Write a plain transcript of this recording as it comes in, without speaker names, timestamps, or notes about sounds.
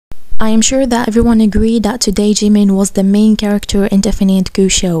I am sure that everyone agreed that today Jimin was the main character in Tiffany Co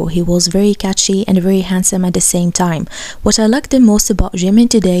show. He was very catchy and very handsome at the same time. What I liked the most about Jimin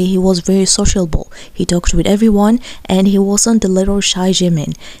today, he was very sociable. He talked with everyone and he wasn't the little shy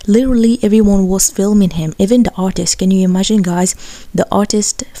Jimin. Literally everyone was filming him, even the artist. Can you imagine, guys? The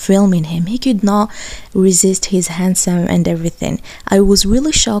artist filming him. He could not resist his handsome and everything. I was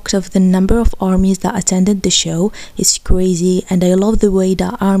really shocked of the number of armies that attended the show. It's crazy, and I love the way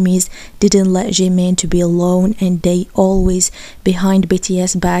that armies didn't let Jimin to be alone and they always behind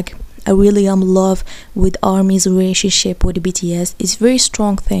BTS back. I really am in love with ARMY's relationship with BTS. It's very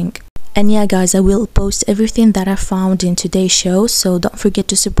strong thing. And yeah guys, I will post everything that I found in today's show, so don't forget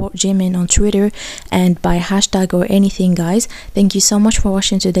to support Jimin on Twitter and by hashtag or anything, guys. Thank you so much for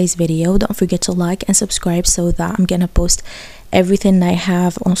watching today's video. Don't forget to like and subscribe so that I'm gonna post everything I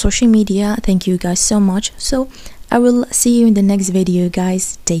have on social media. Thank you guys so much. So I will see you in the next video,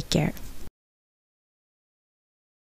 guys. Take care.